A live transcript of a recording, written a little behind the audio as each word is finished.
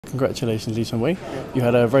congratulations, Lee Chong Wei. You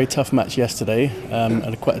had a very tough match yesterday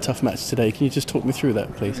and quite a tough match today. Can you just talk me through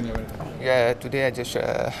that, please? Yeah, today I just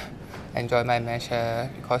enjoy my match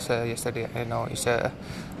because yesterday I know it's a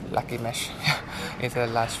lucky match. It's the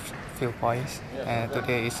last few points, and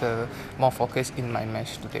today is more focused in my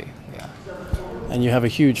match today. Yeah. And you have a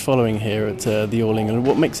huge following here at the All England.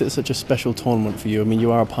 What makes it such a special tournament for you? I mean,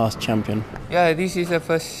 you are a past champion. Yeah, this is the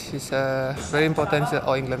first. It's very important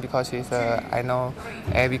All England because it's I know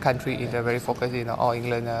every country is very focused in the All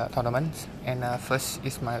England tournaments. And first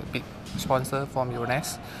is my big sponsor from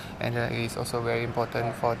Yonex, and it's also very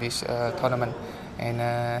important for this tournament.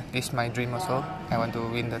 And this is my dream also. I want to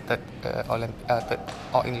win the third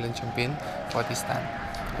All England champion for this time.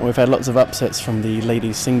 We've had lots of upsets from the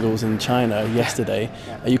ladies singles in China yesterday.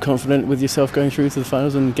 Are you confident with yourself going through to the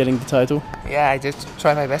finals and getting the title? Yeah, I just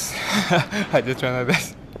try my best. I just try my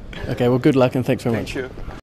best. Okay, well, good luck and thanks very much. Thank you.